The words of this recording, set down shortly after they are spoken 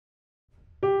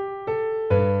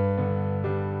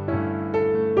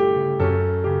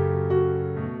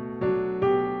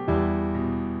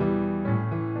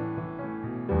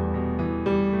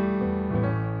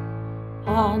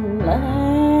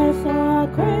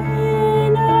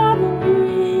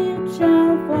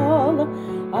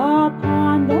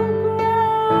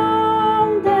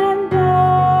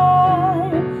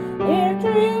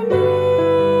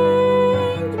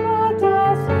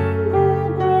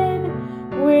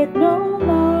with no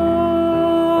life.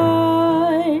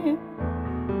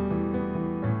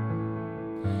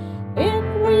 If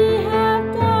we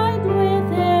have died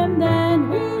with him, then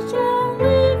we shall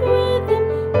live with him.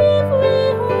 If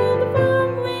we hold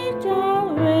firm, we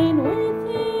shall reign with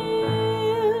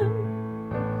him.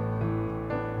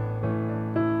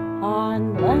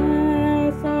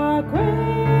 Unless a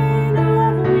grain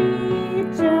of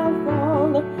wheat shall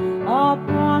fall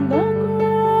upon the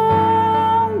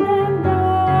ground and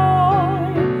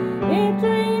die, it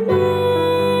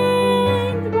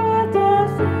remains but a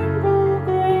single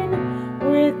grain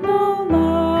with no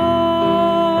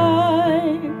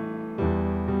life.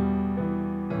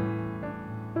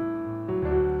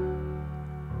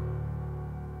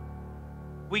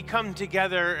 We come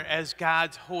together as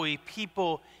God's holy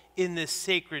people in this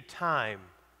sacred time.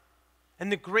 And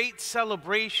the great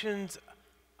celebrations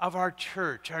of our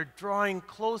church are drawing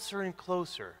closer and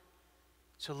closer.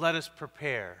 So let us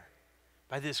prepare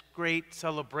by this great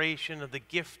celebration of the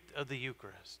gift of the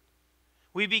Eucharist.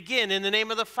 We begin in the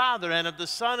name of the Father, and of the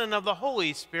Son, and of the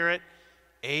Holy Spirit.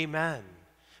 Amen.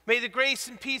 May the grace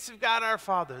and peace of God our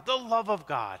Father, the love of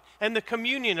God, and the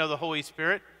communion of the Holy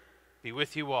Spirit be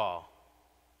with you all,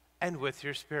 and with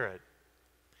your spirit.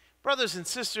 Brothers and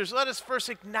sisters, let us first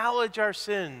acknowledge our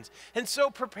sins and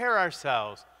so prepare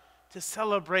ourselves to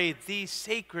celebrate these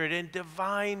sacred and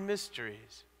divine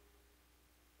mysteries.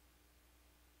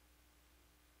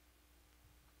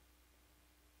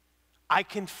 I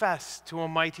confess to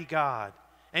Almighty God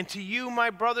and to you,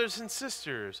 my brothers and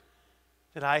sisters,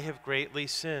 that I have greatly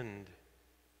sinned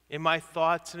in my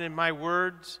thoughts and in my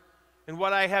words, in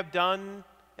what I have done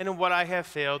and in what I have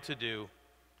failed to do,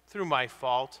 through my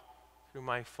fault, through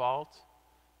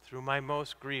my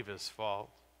most grievous fault.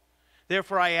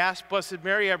 Therefore I ask Blessed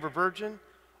Mary, ever Virgin,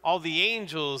 all the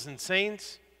angels and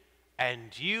saints,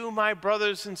 and you, my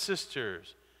brothers and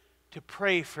sisters, to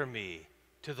pray for me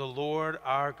to the Lord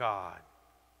our God.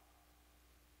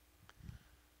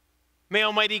 May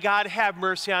Almighty God have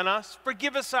mercy on us,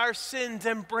 forgive us our sins,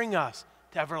 and bring us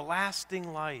to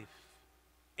everlasting life.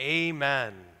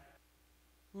 Amen.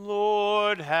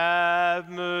 Lord, have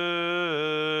mercy.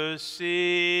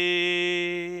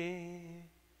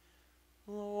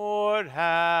 Lord,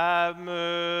 have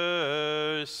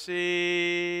mercy.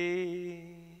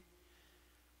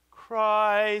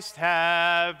 Christ,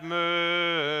 have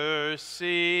mercy.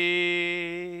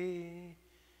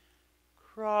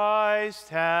 Christ,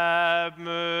 have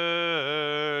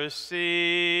mercy.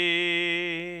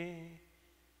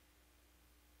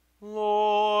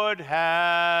 Lord,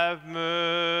 have mercy.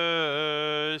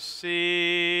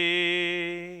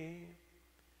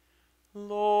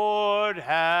 Lord,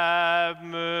 have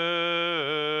mercy.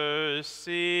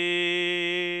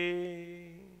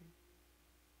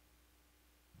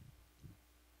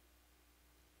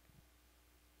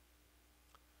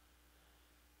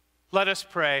 Let us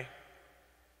pray.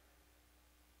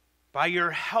 By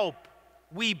your help,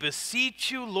 we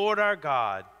beseech you, Lord our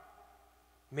God,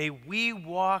 may we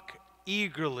walk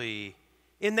eagerly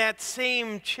in that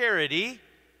same charity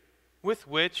with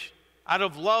which, out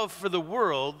of love for the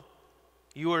world,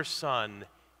 your Son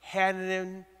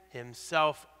handed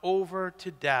himself over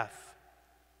to death.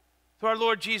 Through our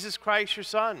Lord Jesus Christ, your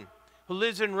Son, who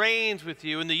lives and reigns with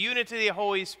you in the unity of the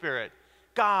Holy Spirit,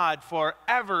 God,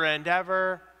 forever and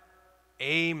ever.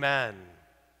 Amen.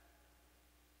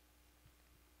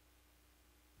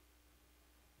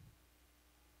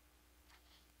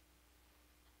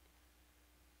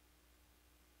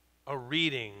 A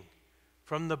reading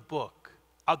from the book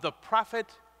of the prophet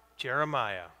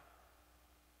Jeremiah.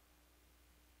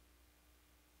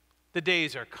 The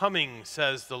days are coming,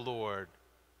 says the Lord,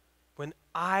 when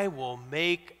I will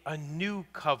make a new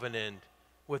covenant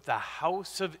with the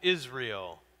house of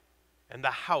Israel and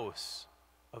the house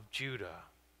of Judah.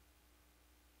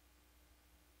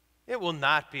 It will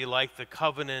not be like the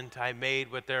covenant I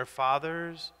made with their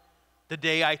fathers the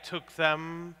day I took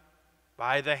them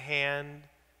by the hand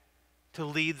to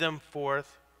lead them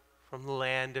forth from the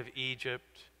land of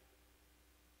Egypt.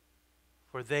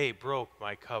 For they broke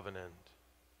my covenant,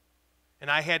 and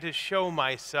I had to show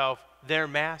myself their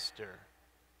master,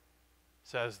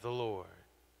 says the Lord.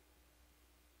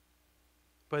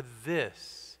 But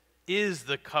this is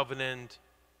the covenant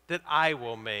that I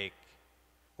will make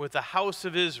with the house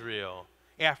of Israel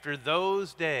after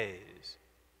those days,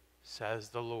 says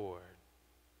the Lord.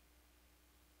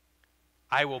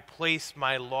 I will place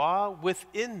my law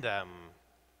within them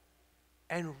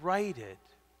and write it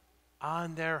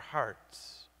on their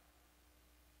hearts.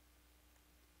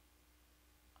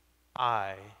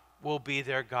 I will be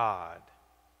their God,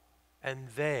 and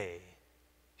they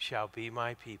shall be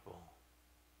my people.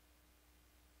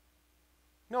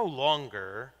 No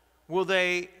longer will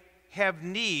they have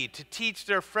need to teach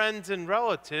their friends and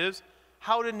relatives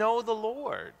how to know the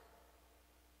Lord.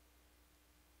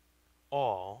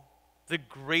 All, the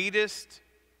greatest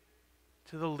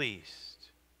to the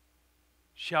least,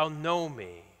 shall know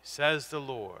me, says the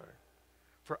Lord,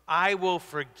 for I will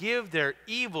forgive their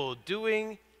evil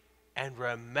doing and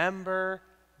remember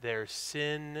their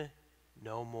sin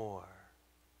no more.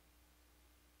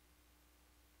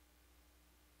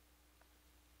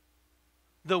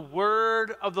 The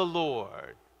word of the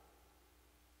Lord.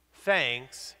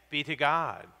 Thanks be to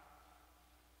God.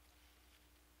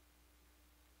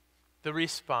 The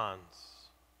response.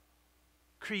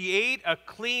 Create a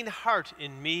clean heart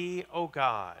in me, O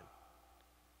God.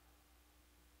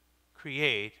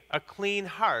 Create a clean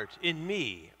heart in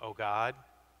me, O God.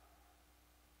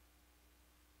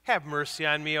 Have mercy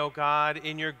on me, O God,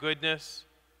 in your goodness.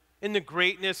 In the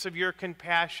greatness of your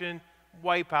compassion,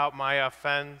 wipe out my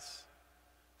offense.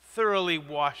 Thoroughly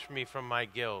wash me from my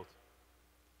guilt.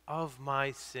 Of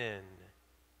my sin,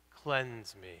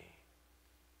 cleanse me.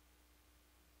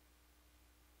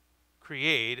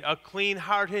 Create a clean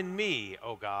heart in me,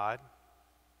 O God.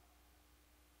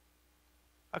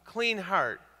 A clean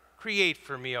heart create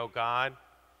for me, O God,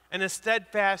 and a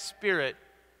steadfast spirit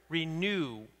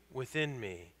renew within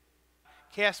me.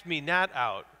 Cast me not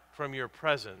out from your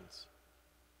presence,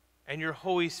 and your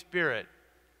Holy Spirit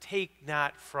take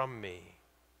not from me.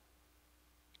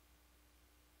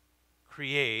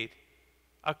 Create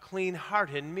a clean heart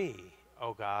in me,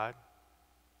 O God.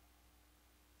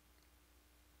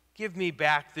 Give me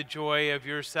back the joy of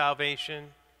your salvation,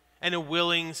 and a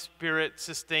willing spirit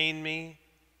sustain me.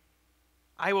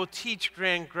 I will teach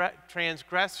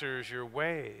transgressors your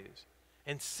ways,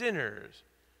 and sinners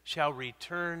shall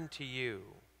return to you.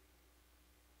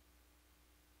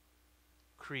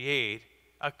 Create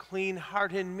a clean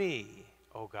heart in me,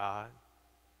 O God.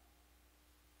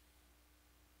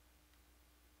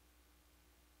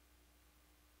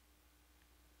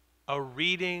 A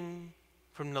reading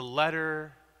from the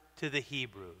letter to the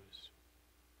Hebrews.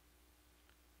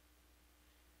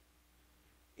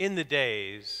 In the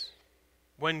days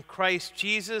when Christ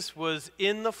Jesus was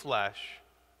in the flesh,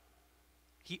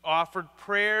 he offered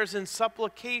prayers and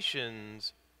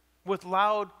supplications with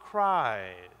loud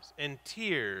cries and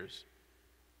tears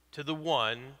to the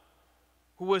one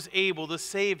who was able to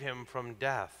save him from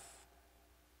death.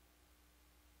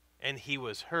 And he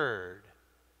was heard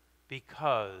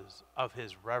because of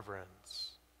his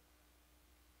reverence.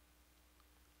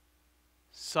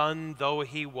 Son though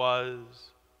he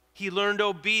was, he learned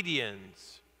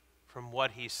obedience from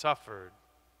what he suffered.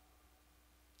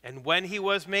 And when he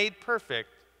was made perfect,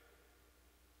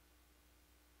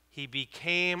 he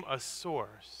became a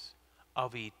source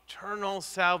of eternal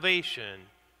salvation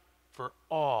for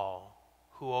all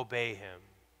who obey him.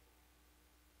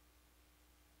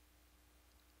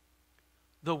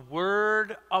 The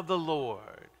word of the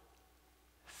Lord.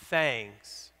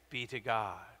 Thanks be to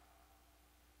God.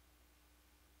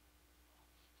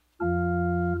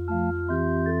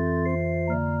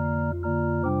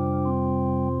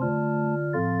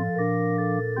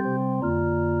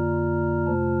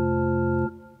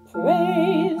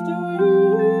 Praise to you,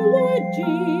 Lord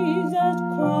Jesus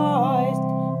Christ,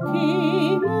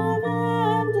 King of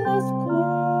endless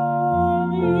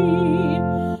glory.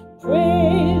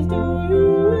 Praise to you,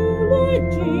 Lord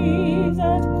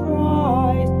Jesus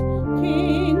Christ,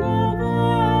 King of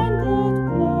endless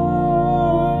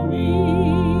glory.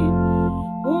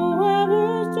 Whoever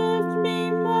serves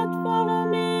me must follow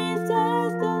me,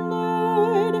 says the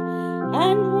Lord,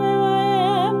 and where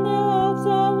I am, there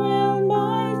also will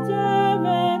my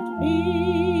servant be.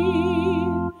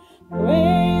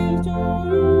 Praise to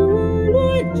you,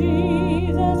 Lord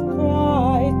Jesus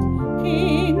Christ,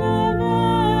 King of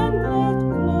endless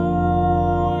glory.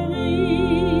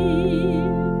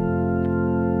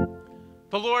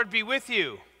 The Lord be with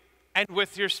you and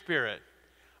with your spirit.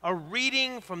 A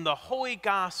reading from the Holy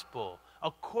Gospel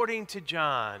according to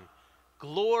John.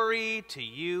 Glory to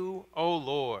you, O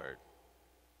Lord.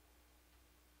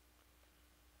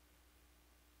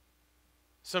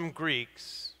 Some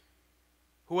Greeks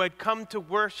who had come to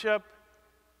worship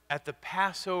at the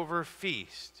Passover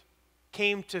feast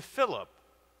came to Philip,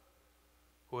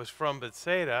 who was from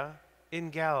Bethsaida in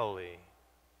Galilee,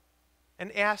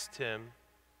 and asked him,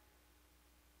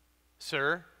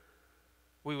 "Sir,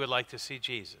 we would like to see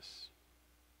Jesus."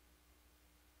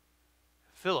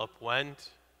 Philip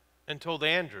went and told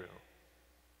Andrew.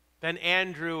 Then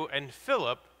Andrew and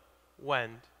Philip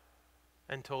went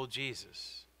and told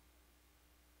Jesus.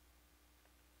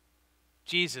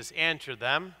 Jesus answered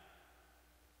them,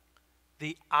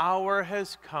 the hour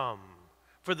has come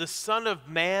for the Son of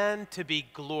Man to be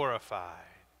glorified.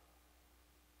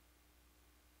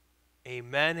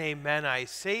 Amen, amen, I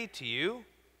say to you,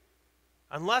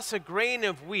 unless a grain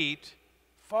of wheat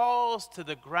falls to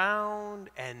the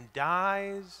ground and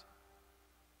dies,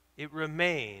 it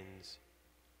remains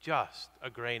just a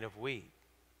grain of wheat.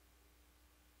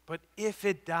 But if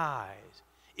it dies,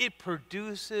 it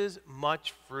produces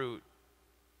much fruit.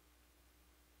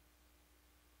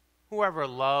 Whoever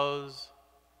loves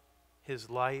his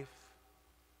life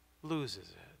loses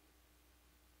it.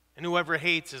 And whoever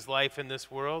hates his life in this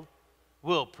world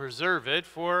will preserve it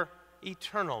for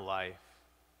eternal life.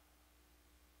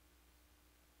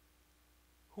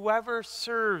 Whoever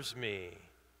serves me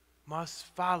must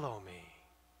follow me.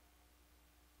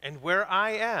 And where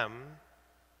I am,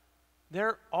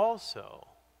 there also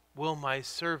will my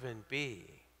servant be.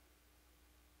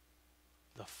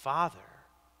 The Father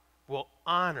will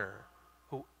honor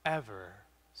whoever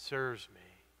serves me.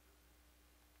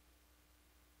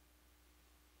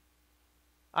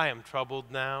 I am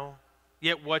troubled now,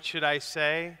 yet what should I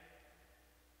say?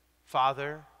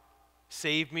 Father,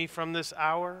 save me from this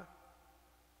hour.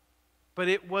 But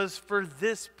it was for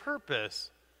this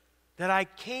purpose that I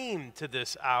came to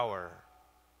this hour.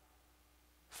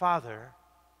 Father,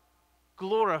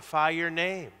 glorify your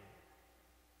name.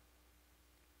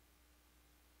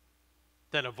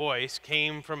 Then a voice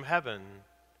came from heaven.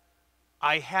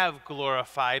 I have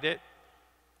glorified it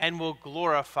and will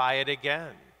glorify it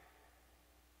again.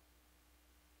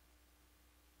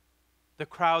 The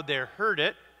crowd there heard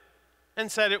it and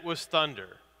said it was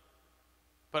thunder.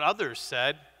 But others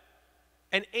said,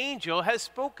 an angel has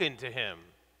spoken to him.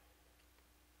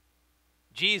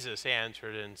 Jesus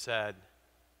answered and said,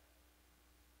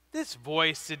 this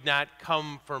voice did not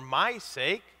come for my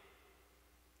sake,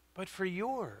 but for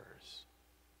yours.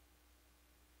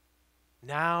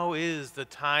 Now is the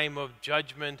time of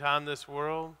judgment on this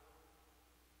world.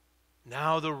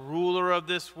 Now the ruler of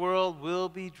this world will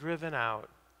be driven out.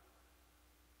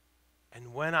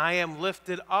 And when I am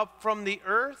lifted up from the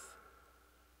earth,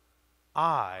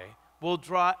 I will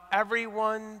draw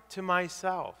everyone to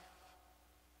myself.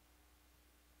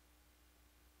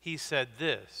 He said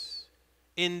this,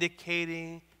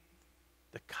 indicating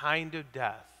the kind of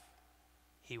death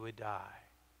he would die.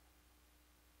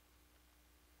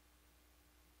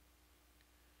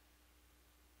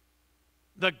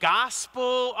 The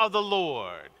gospel of the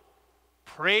Lord.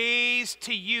 Praise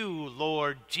to you,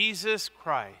 Lord Jesus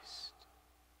Christ.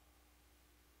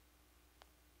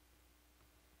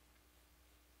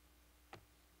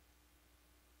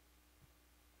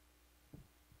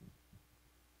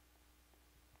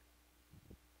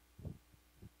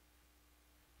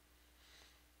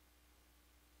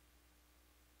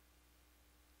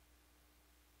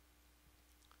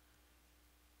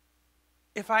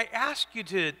 If I ask you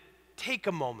to take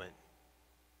a moment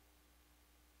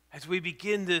as we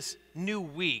begin this new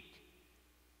week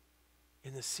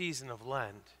in the season of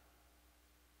Lent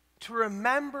to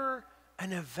remember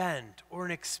an event or an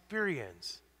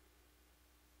experience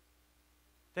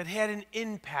that had an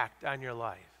impact on your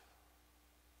life,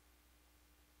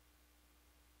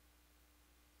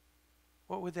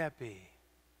 what would that be?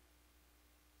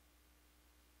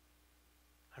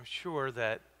 I'm sure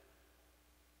that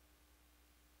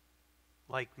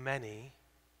like many,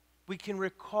 we can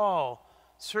recall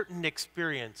certain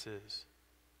experiences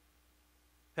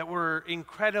that were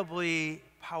incredibly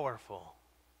powerful,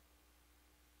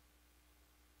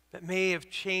 that may have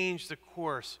changed the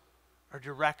course or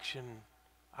direction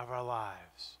of our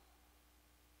lives.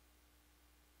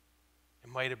 It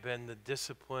might have been the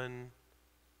discipline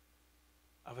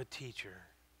of a teacher.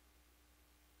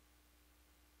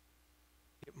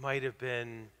 It might have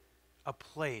been a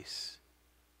place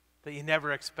that you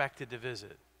never expected to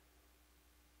visit.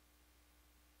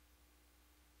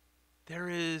 There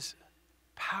is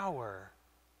power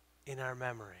in our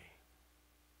memory.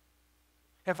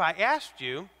 If I asked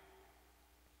you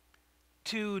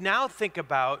to now think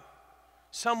about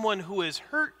someone who has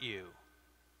hurt you,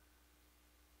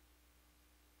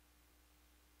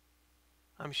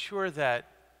 I'm sure that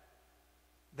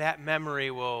that memory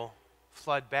will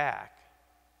flood back.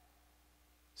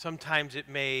 Sometimes it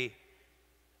may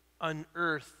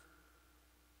unearth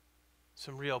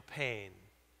some real pain.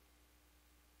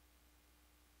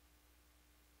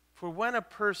 For when a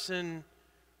person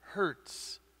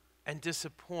hurts and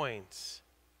disappoints,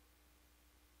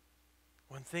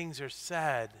 when things are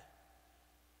said,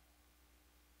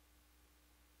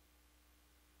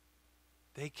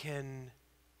 they can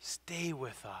stay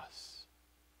with us.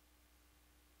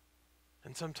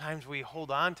 And sometimes we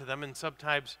hold on to them, and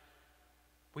sometimes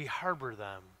We harbor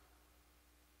them.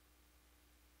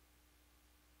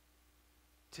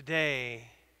 Today,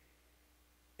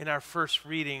 in our first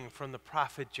reading from the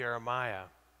prophet Jeremiah,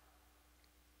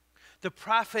 the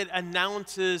prophet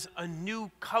announces a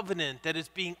new covenant that is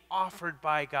being offered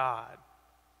by God.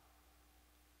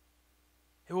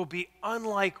 It will be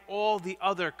unlike all the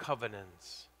other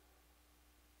covenants.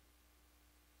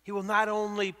 He will not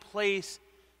only place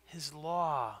his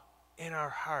law in our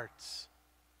hearts,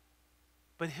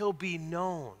 but he'll be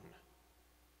known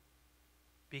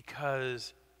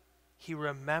because he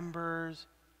remembers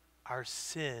our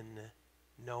sin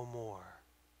no more.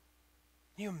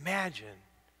 Can you imagine?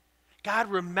 God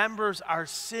remembers our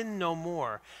sin no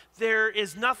more. There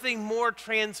is nothing more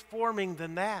transforming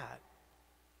than that.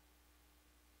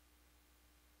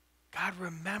 God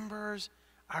remembers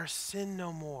our sin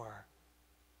no more.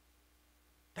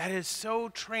 That is so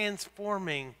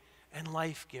transforming and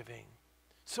life-giving.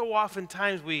 So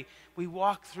oftentimes we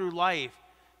walk through life,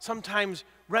 sometimes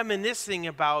reminiscing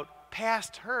about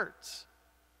past hurts,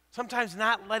 sometimes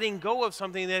not letting go of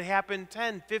something that happened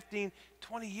 10, 15,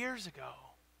 20 years ago.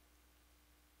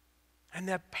 And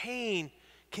that pain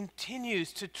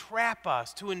continues to trap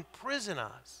us, to imprison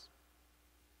us.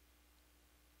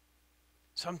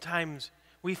 Sometimes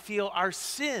we feel our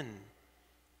sin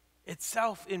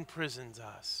itself imprisons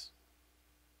us.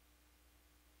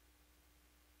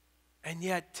 And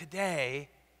yet today,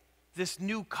 this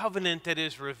new covenant that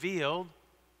is revealed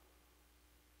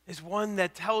is one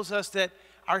that tells us that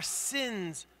our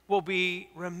sins will be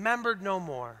remembered no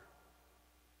more.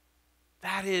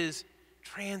 That is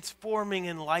transforming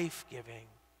and life-giving.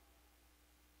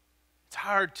 It's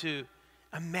hard to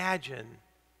imagine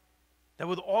that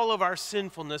with all of our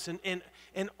sinfulness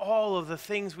and all of the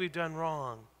things we've done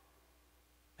wrong,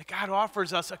 that God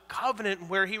offers us a covenant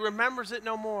where he remembers it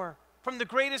no more. From the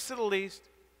greatest to the least,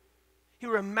 he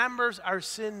remembers our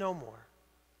sin no more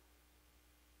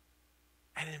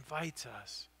and invites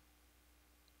us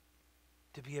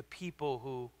to be a people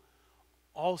who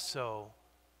also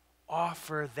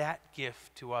offer that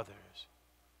gift to others.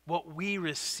 What we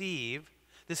receive,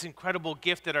 this incredible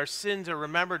gift that our sins are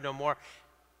remembered no more,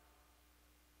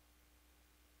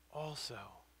 also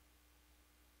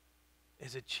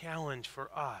is a challenge for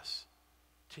us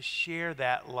to share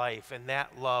that life and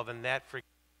that love and that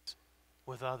forgiveness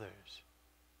with others.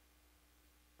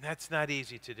 And that's not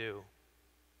easy to do.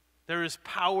 There is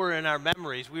power in our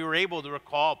memories. We were able to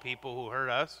recall people who hurt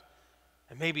us,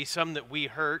 and maybe some that we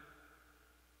hurt.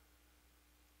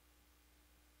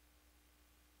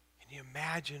 Can you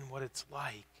imagine what it's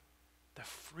like, the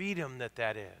freedom that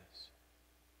that is,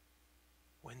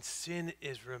 when sin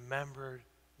is remembered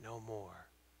no more?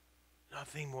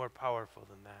 Nothing more powerful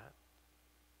than that.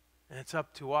 And it's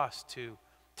up to us to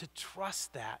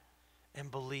trust that and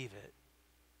believe it,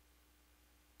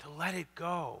 to let it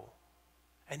go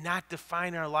and not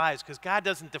define our lives, because God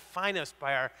doesn't define us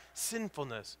by our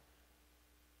sinfulness,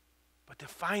 but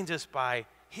defines us by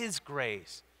his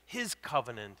grace, his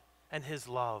covenant, and his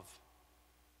love.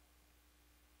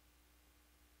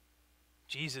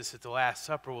 Jesus at the Last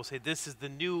Supper will say, this is the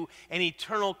new and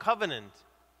eternal covenant,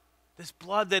 this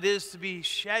blood that is to be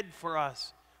shed for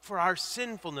us, for our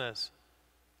sinfulness.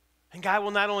 And God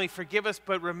will not only forgive us,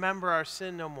 but remember our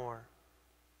sin no more.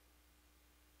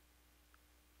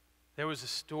 There was a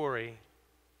story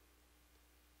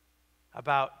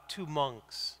about two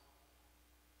monks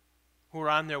who were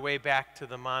on their way back to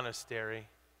the monastery.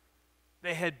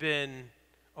 They had been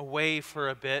away for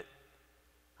a bit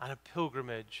on a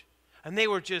pilgrimage, and they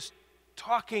were just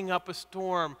talking up a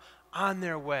storm on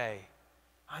their way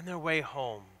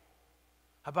home,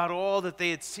 about all that they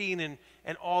had seen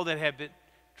and all that had been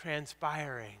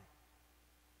transpiring,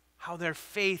 how their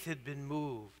faith had been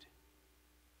moved.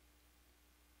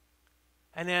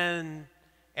 And then,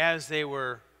 as they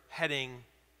were heading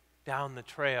down the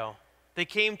trail, they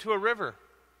came to a river.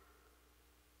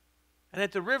 And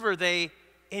at the river, they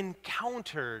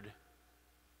encountered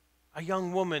a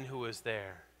young woman who was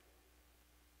there,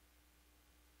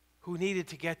 who needed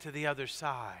to get to the other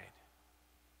side.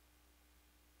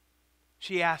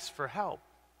 She asked for help.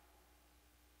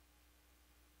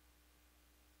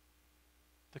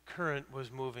 The current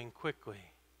was moving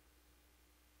quickly.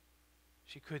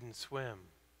 She couldn't swim.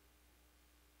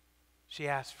 She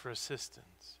asked for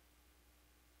assistance.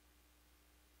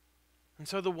 And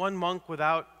so the one monk,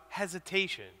 without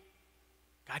hesitation,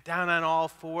 got down on all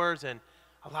fours and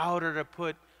allowed her to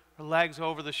put her legs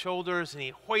over the shoulders, and he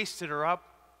hoisted her up.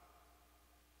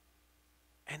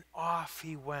 And off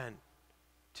he went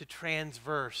to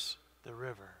transverse the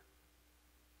river.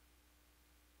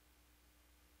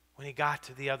 When he got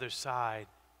to the other side,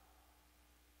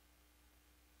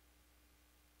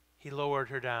 he lowered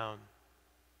her down.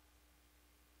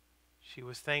 She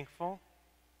was thankful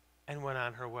and went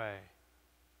on her way.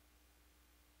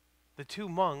 The two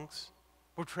monks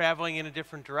were traveling in a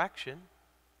different direction,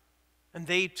 and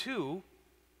they too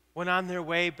went on their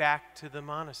way back to the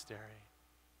monastery.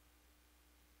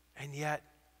 And yet,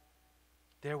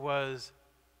 there was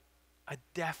a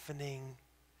deafening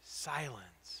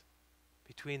silence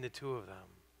between the two of them.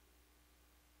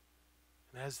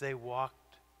 And as they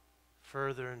walked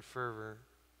further and further,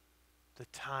 the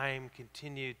time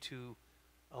continued to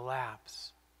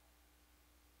elapse.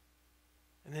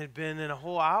 And it had been in a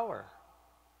whole hour,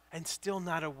 and still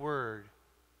not a word.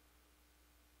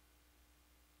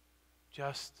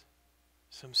 Just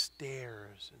some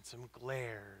stares and some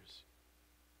glares.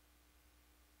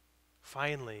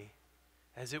 Finally,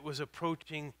 as it was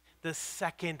approaching the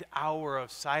second hour of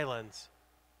silence,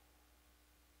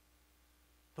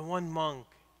 the one monk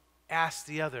asked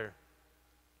the other,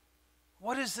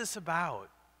 "What is this about?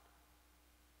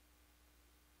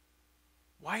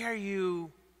 Why are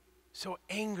you so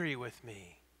angry with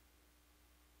me?"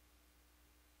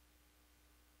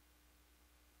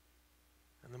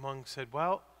 And the monk said,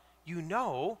 "Well, you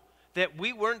know that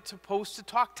we weren't supposed to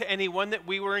talk to anyone that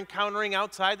we were encountering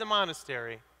outside the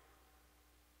monastery.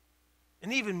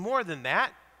 And even more than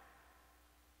that,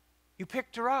 you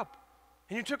picked her up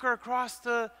and you took her across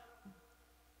the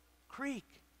creek.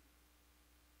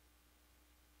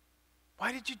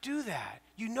 Why did you do that?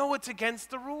 You know it's against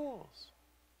the rules."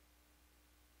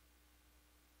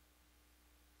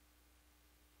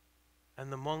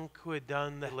 And the monk who had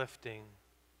done the lifting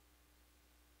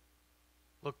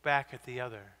looked back at the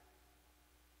other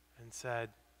and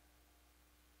said,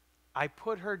 "I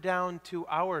put her down 2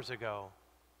 hours ago.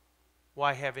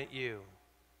 Why haven't you?"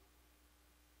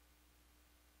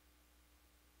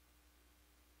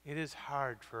 It is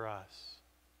hard for us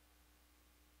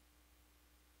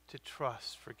to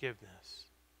trust forgiveness.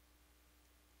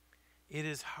 It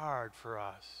is hard for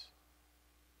us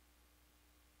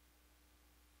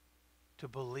to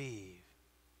believe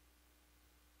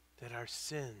that our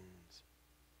sins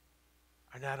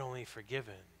are not only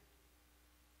forgiven,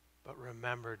 but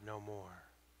remembered no more.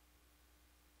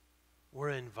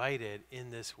 We're invited in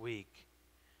this week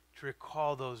to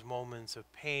recall those moments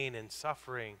of pain and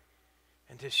suffering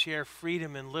and to share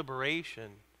freedom and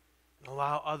liberation and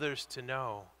allow others to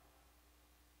know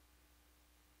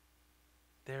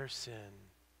their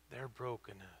sin, their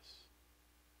brokenness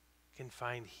can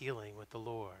find healing with the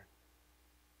Lord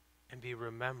and be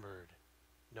remembered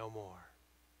no more.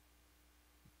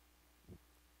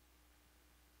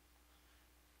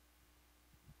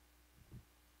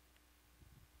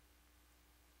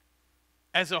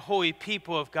 As a holy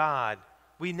people of God,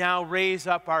 we now raise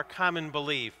up our common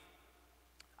belief.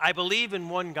 I believe in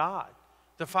one God,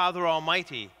 the Father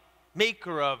Almighty,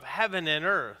 maker of heaven and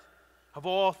earth, of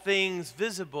all things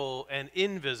visible and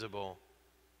invisible.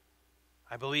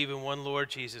 I believe in one Lord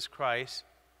Jesus Christ,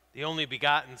 the only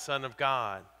begotten Son of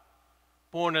God,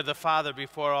 born of the Father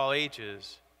before all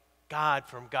ages, God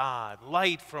from God,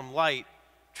 light from light,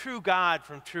 true God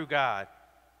from true God,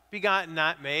 begotten,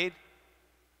 not made,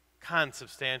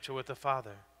 consubstantial with the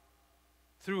Father.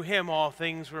 Through him all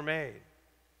things were made.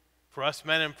 For us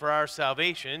men and for our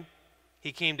salvation,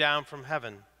 he came down from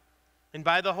heaven, and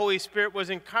by the Holy Spirit was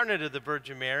incarnate of the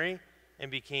Virgin Mary and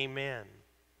became man.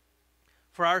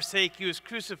 For our sake he was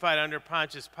crucified under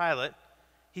Pontius Pilate.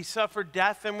 He suffered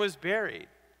death and was buried,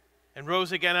 and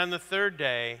rose again on the third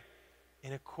day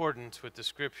in accordance with the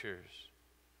Scriptures.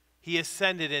 He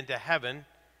ascended into heaven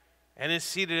and is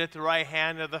seated at the right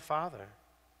hand of the Father.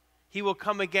 He will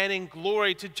come again in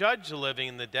glory to judge the living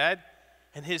and the dead,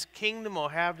 and his kingdom will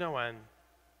have no end.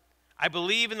 I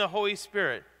believe in the Holy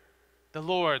Spirit, the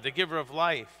Lord, the giver of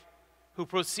life, who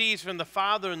proceeds from the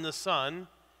Father and the Son,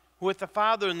 who with the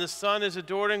Father and the Son is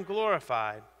adored and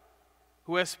glorified,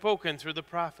 who has spoken through the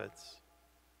prophets.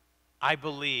 I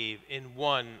believe in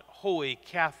one holy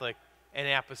Catholic and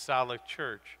apostolic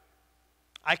church.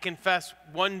 I confess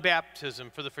one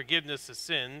baptism for the forgiveness of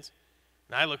sins,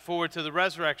 and I look forward to the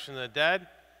resurrection of the dead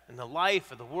and the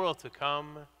life of the world to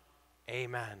come.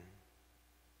 Amen.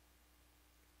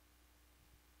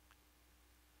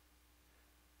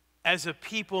 As a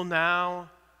people now,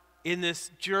 in this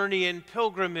journey and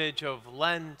pilgrimage of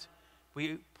Lent,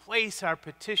 we place our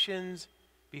petitions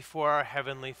before our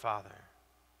Heavenly Father.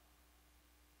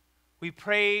 We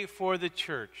pray for the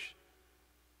church,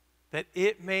 that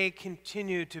it may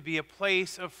continue to be a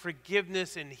place of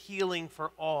forgiveness and healing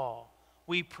for all.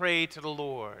 We pray to the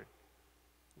Lord.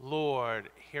 Lord,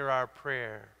 hear our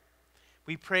prayer.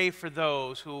 We pray for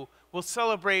those who will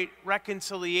celebrate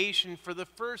reconciliation for the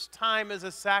first time as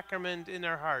a sacrament in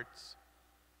their hearts.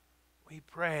 We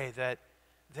pray that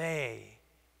they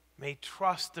may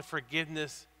trust the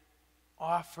forgiveness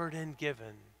offered and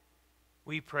given.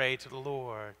 We pray to the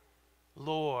Lord,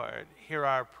 Lord, hear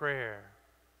our prayer.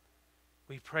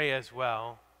 We pray as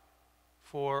well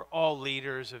for all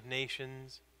leaders of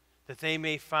nations, that they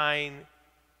may find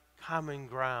common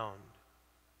ground.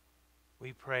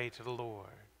 We pray to the Lord,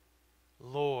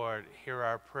 Lord, hear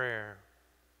our prayer.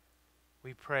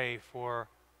 We pray for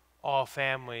all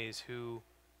families who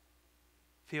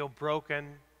feel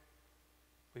broken.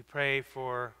 We pray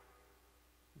for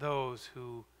those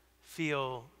who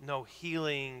feel no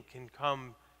healing can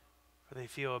come, for they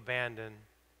feel abandoned.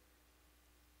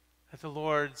 That the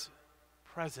Lord's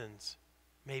presence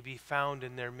may be found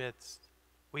in their midst.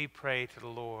 We pray to the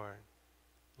Lord,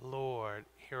 Lord,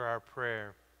 hear our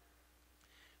prayer.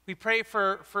 We pray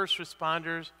for first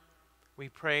responders. We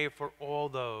pray for all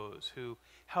those who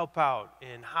help out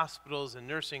in hospitals and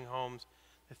nursing homes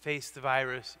that face the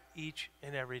virus each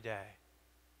and every day,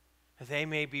 that they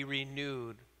may be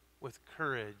renewed with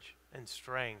courage and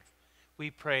strength. We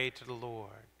pray to the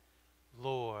Lord,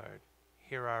 Lord,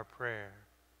 hear our prayer.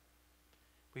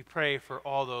 We pray for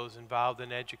all those involved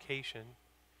in education.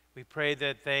 We pray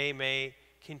that they may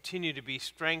continue to be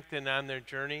strengthened on their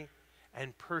journey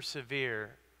and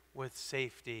persevere with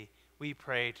safety. We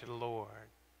pray to the Lord,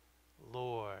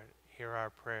 Lord, hear our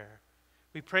prayer.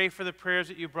 We pray for the prayers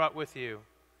that you brought with you,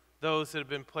 those that have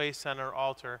been placed on our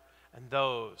altar, and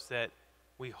those that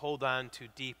we hold on to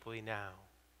deeply now.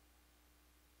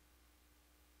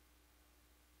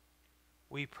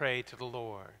 We pray to the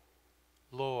Lord,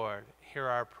 Lord, hear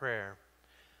our prayer.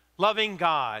 Loving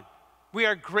God, we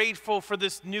are grateful for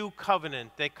this new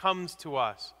covenant that comes to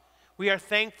us. We are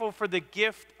thankful for the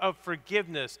gift of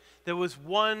forgiveness that was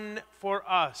won for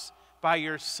us by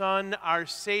your Son, our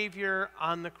Savior,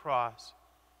 on the cross.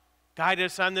 Guide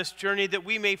us on this journey that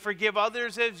we may forgive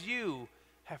others as you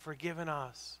have forgiven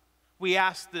us. We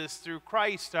ask this through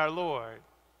Christ our Lord.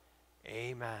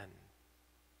 Amen.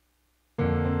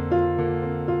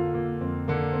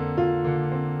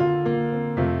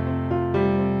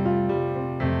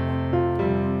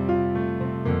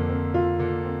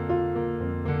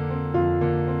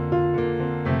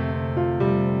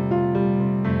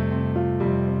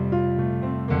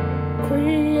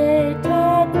 Create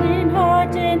a clean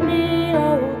heart in me,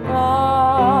 O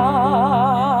God.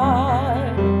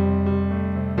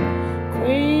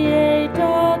 Create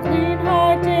a clean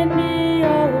heart in me,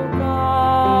 O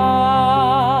God.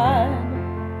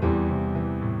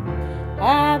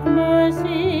 Have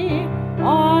mercy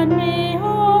on me,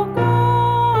 O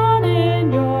God,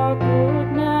 in your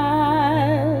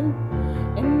goodness.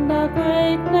 In the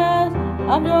greatness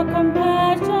of your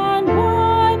compassion,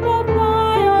 wipe out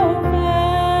my offense.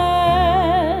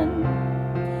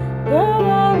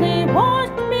 Thoroughly wash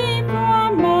me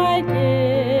from my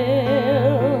guilt,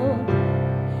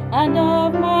 and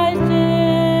of my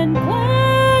sin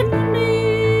cleanse me.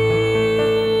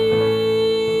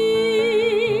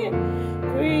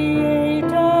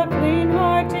 Create a clean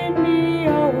heart in me,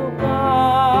 O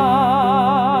God.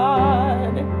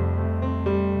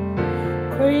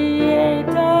 Create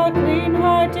a clean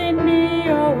heart in me,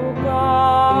 O God.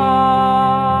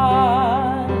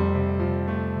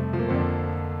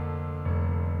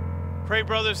 Pray,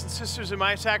 brothers and sisters, that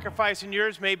my sacrifice and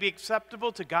yours may be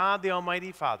acceptable to God the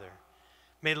Almighty Father.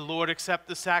 May the Lord accept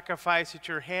the sacrifice at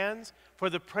your hands for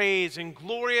the praise and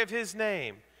glory of his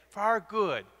name, for our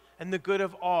good and the good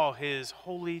of all his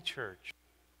holy church.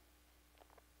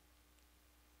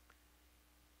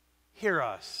 Hear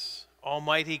us,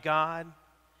 Almighty God,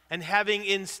 and having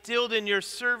instilled in your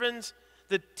servants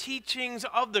the teachings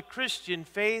of the Christian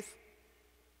faith,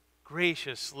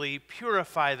 graciously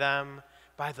purify them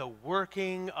by the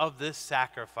working of this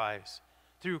sacrifice,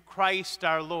 through Christ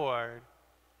our Lord.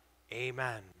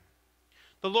 Amen.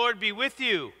 The Lord be with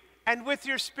you and with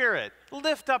your spirit.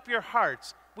 Lift up your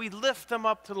hearts. We lift them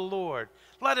up to the Lord.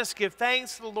 Let us give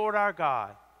thanks to the Lord our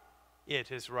God.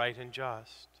 It is right and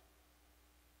just.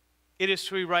 It is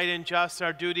truly right and just,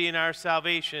 our duty and our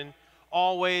salvation,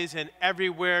 always and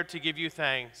everywhere to give you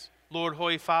thanks, Lord,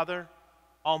 Holy Father,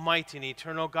 Almighty and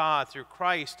eternal God, through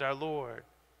Christ our Lord.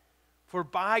 For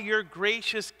by your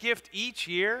gracious gift each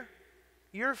year,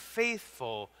 your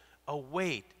faithful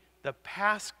await the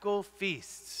paschal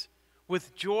feasts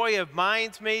with joy of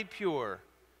minds made pure,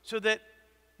 so that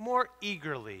more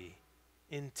eagerly,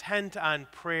 intent on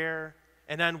prayer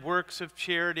and on works of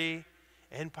charity,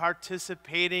 and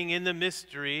participating in the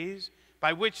mysteries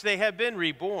by which they have been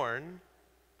reborn,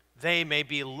 they may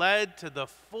be led to the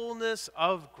fullness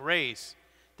of grace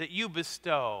that you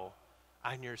bestow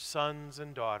on your sons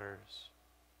and daughters.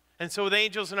 And so with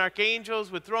angels and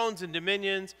archangels, with thrones and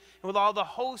dominions, and with all the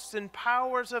hosts and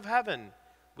powers of heaven,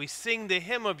 we sing the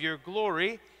hymn of your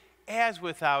glory, as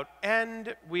without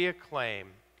end we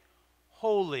acclaim.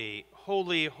 Holy,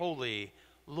 holy, holy,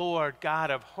 Lord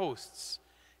God of hosts,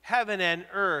 heaven and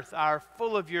earth are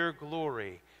full of your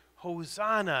glory.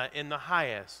 Hosanna in the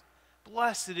highest.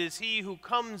 Blessed is he who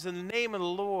comes in the name of the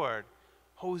Lord.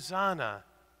 Hosanna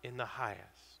in the highest.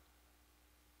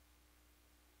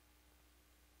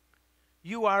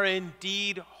 You are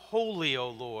indeed holy, O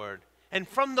Lord, and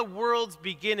from the world's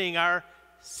beginning are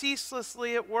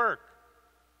ceaselessly at work,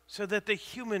 so that the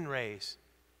human race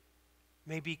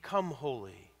may become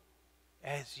holy,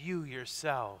 as you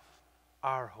yourself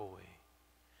are holy.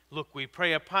 Look, we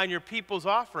pray upon your people's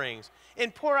offerings,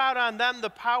 and pour out on them the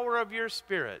power of your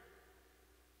Spirit.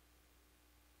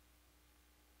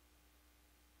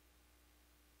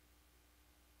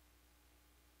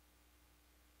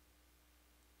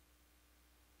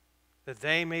 That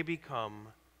they may become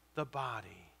the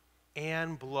body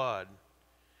and blood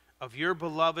of your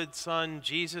beloved Son,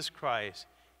 Jesus Christ,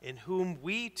 in whom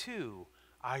we too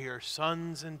are your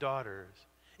sons and daughters.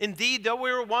 Indeed, though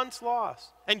we were once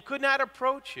lost and could not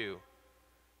approach you,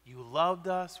 you loved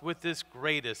us with this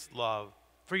greatest love.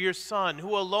 For your Son,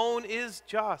 who alone is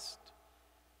just,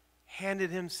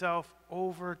 handed himself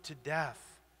over to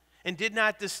death and did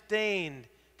not disdain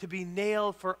to be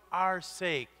nailed for our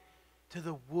sake to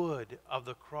the wood of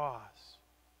the cross.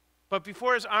 But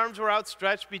before his arms were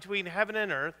outstretched between heaven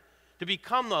and earth to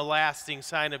become the lasting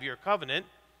sign of your covenant,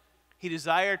 he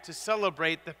desired to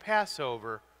celebrate the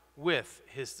Passover with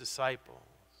his disciples.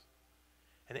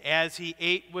 And as he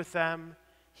ate with them,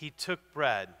 he took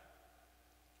bread,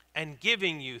 and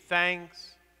giving you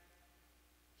thanks,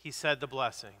 he said the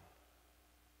blessing.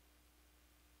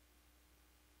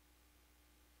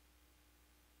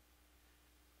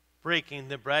 Breaking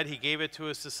the bread, he gave it to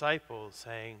his disciples,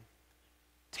 saying,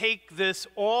 "Take this,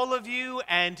 all of you,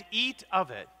 and eat of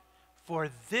it, for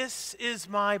this is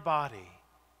my body,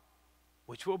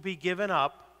 which will be given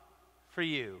up for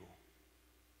you."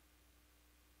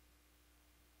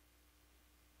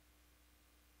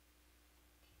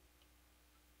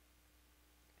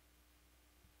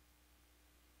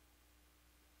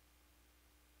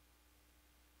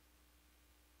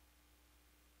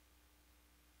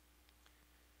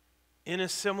 In a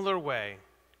similar way,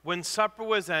 when supper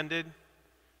was ended,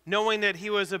 knowing that he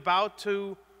was about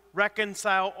to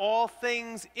reconcile all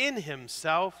things in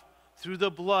himself through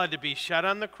the blood to be shed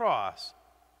on the cross,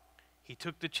 he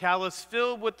took the chalice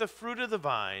filled with the fruit of the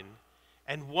vine,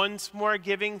 and once more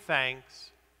giving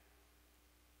thanks,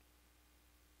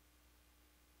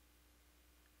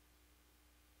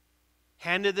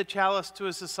 handed the chalice to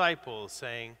his disciples,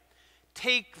 saying,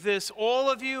 "Take this, all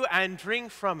of you, and drink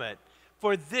from it.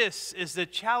 For this is the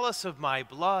chalice of my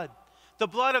blood, the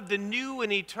blood of the new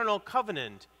and eternal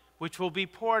covenant, which will be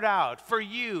poured out for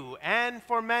you and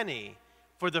for many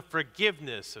for the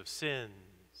forgiveness of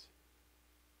sins.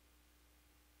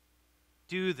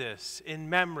 Do this in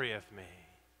memory of me."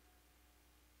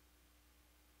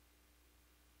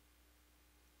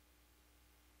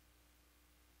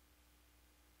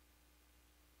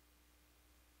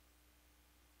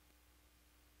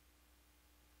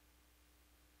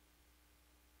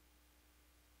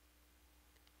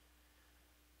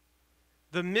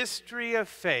 The mystery of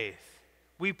faith.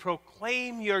 We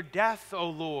proclaim your death, O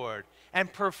Lord,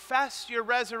 and profess your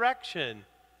resurrection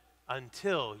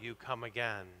until you come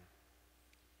again.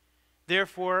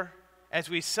 Therefore, as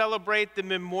we celebrate the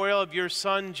memorial of your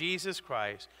Son, Jesus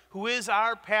Christ, who is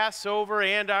our Passover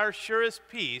and our surest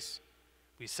peace,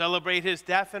 we celebrate his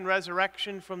death and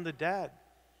resurrection from the dead.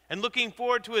 And looking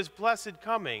forward to his blessed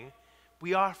coming,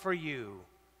 we offer you,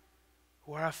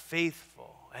 who are a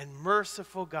faithful and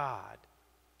merciful God,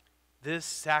 this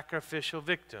sacrificial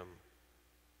victim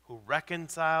who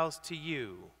reconciles to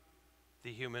you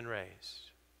the human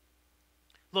race.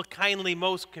 Look kindly,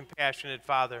 most compassionate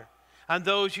Father, on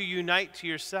those you unite to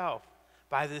yourself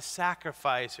by the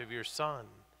sacrifice of your Son,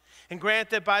 and grant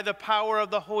that by the power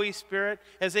of the Holy Spirit,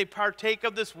 as they partake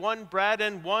of this one bread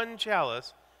and one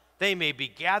chalice, they may be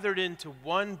gathered into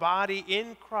one body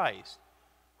in Christ,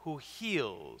 who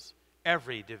heals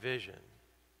every division.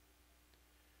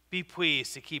 Be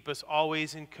pleased to keep us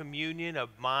always in communion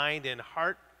of mind and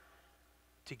heart,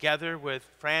 together with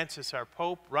Francis, our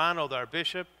Pope, Ronald, our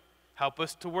Bishop. Help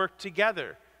us to work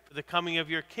together for the coming of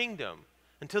your kingdom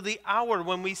until the hour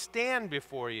when we stand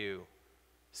before you,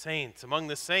 saints among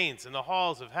the saints in the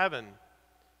halls of heaven,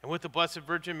 and with the Blessed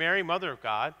Virgin Mary, Mother of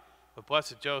God, with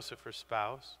blessed Joseph, her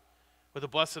spouse, with the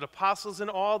blessed apostles and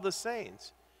all the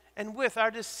saints, and with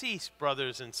our deceased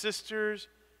brothers and sisters,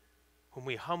 whom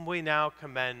we humbly now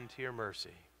commend to your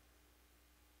mercy.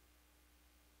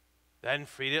 Then,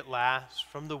 freed at last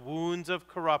from the wounds of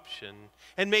corruption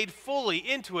and made fully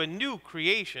into a new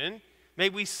creation, may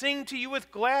we sing to you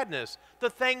with gladness the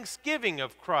thanksgiving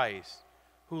of Christ,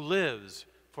 who lives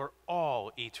for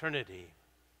all eternity.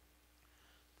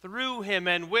 Through him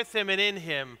and with him and in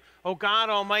him, O God,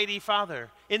 Almighty Father,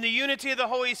 in the unity of the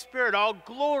Holy Spirit, all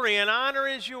glory and honor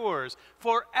is yours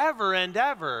forever and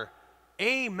ever.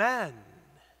 Amen.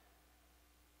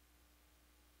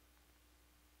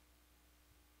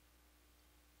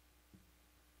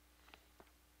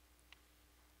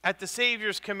 At the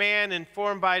Savior's command,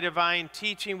 informed by divine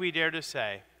teaching, we dare to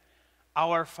say,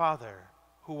 Our Father,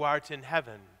 who art in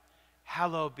heaven,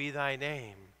 hallowed be thy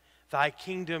name. Thy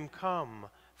kingdom come,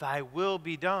 thy will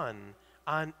be done,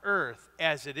 on earth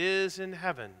as it is in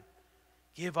heaven.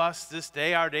 Give us this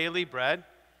day our daily bread,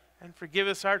 and forgive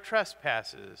us our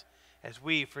trespasses, as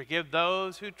we forgive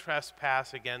those who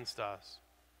trespass against us.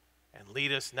 And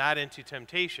lead us not into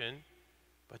temptation,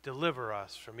 but deliver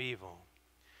us from evil.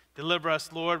 Deliver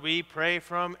us, Lord, we pray,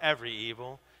 from every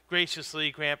evil.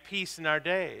 Graciously grant peace in our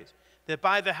days, that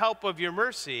by the help of your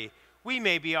mercy we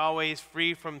may be always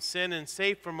free from sin and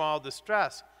safe from all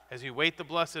distress, as we wait the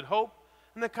blessed hope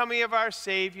and the coming of our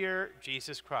Savior,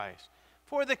 Jesus Christ.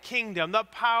 For the kingdom, the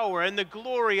power, and the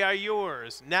glory are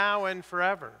yours, now and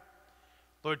forever.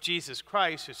 Lord Jesus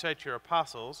Christ, who said to your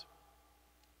apostles,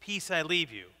 Peace I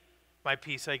leave you, my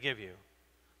peace I give you.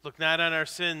 Look not on our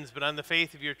sins, but on the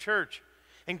faith of your church,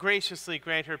 and graciously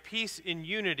grant her peace in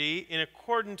unity in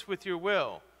accordance with your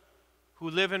will, who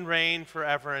live and reign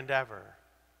forever and ever.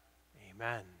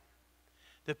 Amen.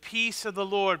 The peace of the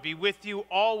Lord be with you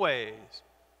always,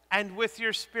 and with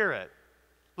your spirit.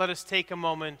 Let us take a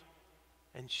moment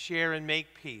and share and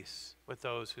make peace with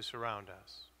those who surround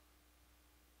us.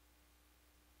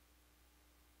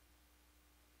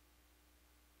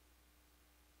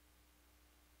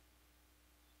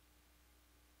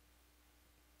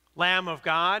 Lamb of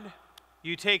God,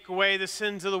 you take away the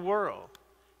sins of the world.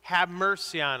 Have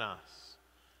mercy on us.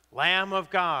 Lamb of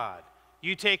God,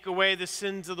 you take away the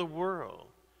sins of the world.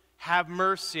 Have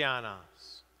mercy on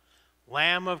us.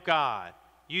 Lamb of God,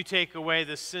 you take away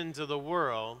the sins of the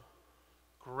world.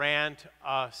 Grant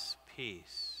us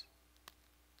peace.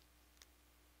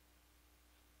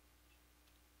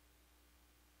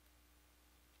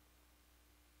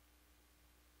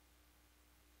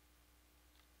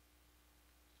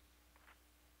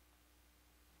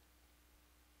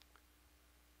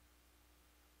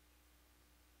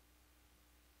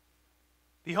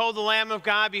 Behold the Lamb of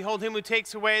God, behold him who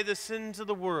takes away the sins of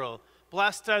the world.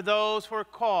 Blessed are those who are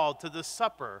called to the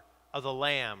supper of the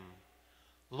Lamb.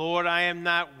 Lord, I am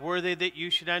not worthy that you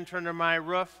should enter under my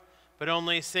roof, but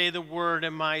only say the word,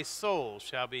 and my soul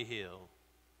shall be healed.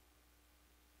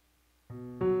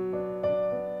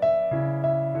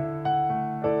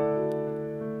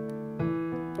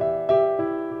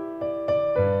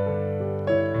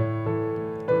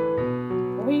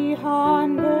 We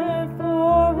hunger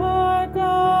for our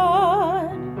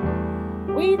God.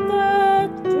 We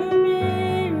thirst to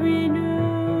be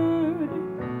renewed.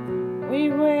 We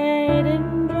wait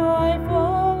in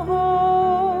joyful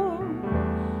hope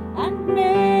and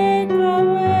make our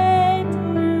way to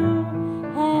you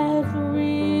as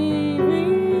we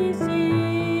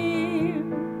receive.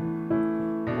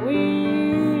 We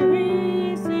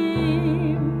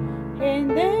receive in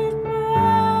this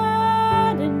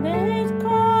bread, in this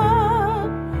cup,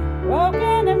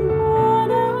 broken and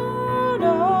poured out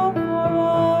all for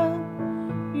us.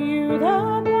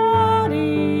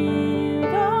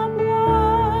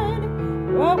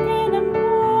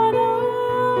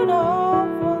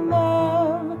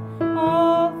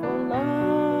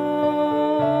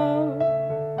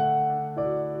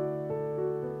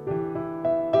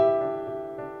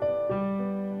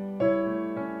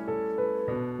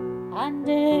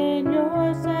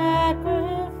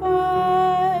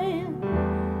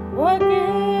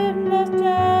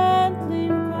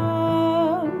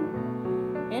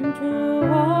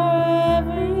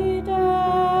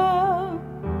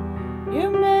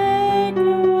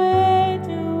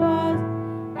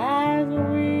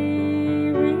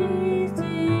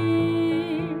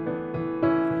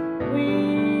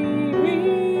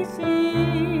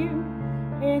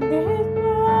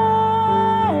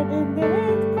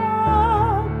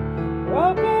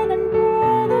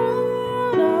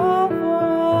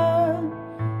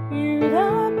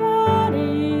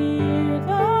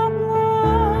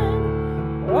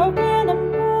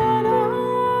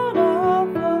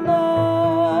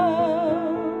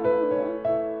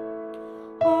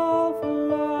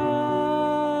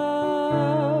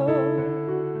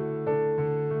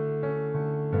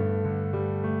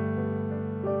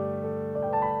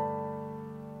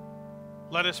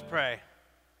 Let us pray.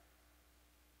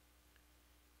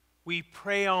 We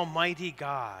pray, Almighty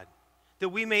God, that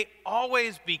we may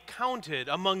always be counted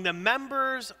among the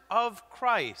members of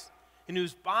Christ, in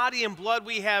whose body and blood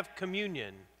we have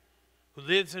communion, who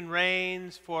lives and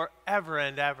reigns forever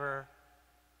and ever.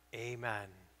 Amen.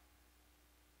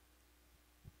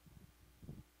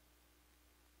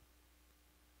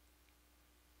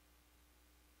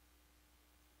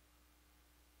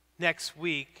 Next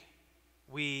week,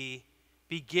 we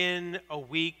begin a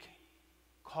week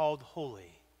called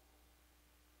Holy.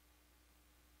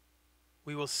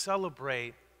 We will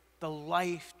celebrate the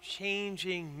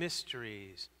life-changing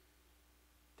mysteries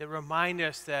that remind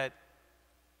us that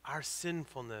our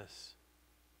sinfulness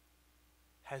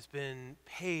has been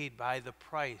paid by the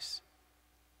price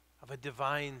of a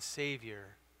divine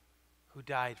Savior who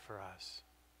died for us.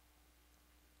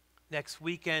 Next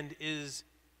weekend is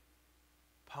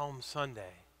Palm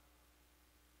Sunday,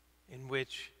 in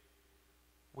which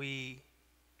we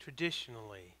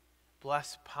traditionally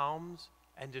bless palms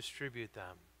and distribute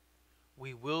them.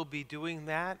 We will be doing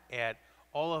that at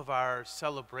all of our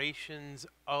celebrations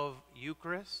of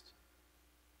Eucharist.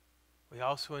 We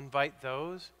also invite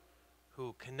those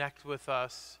who connect with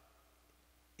us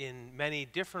in many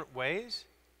different ways,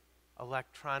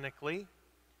 electronically.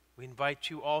 We invite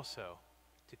you also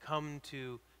to come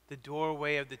to the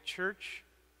doorway of the church,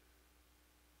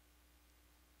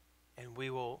 and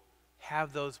we will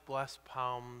have those blessed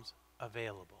palms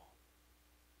available.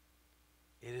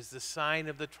 It is the sign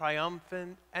of the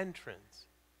triumphant entrance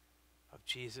of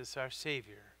Jesus our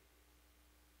Savior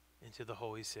into the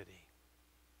holy city.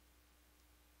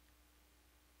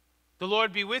 The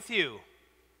Lord be with you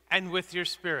and with your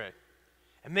spirit.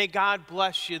 And may God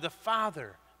bless you, the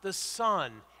Father, the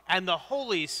Son, and the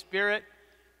Holy Spirit.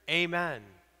 Amen.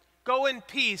 Go in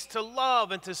peace to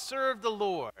love and to serve the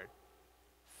Lord.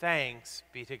 Thanks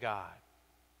be to God.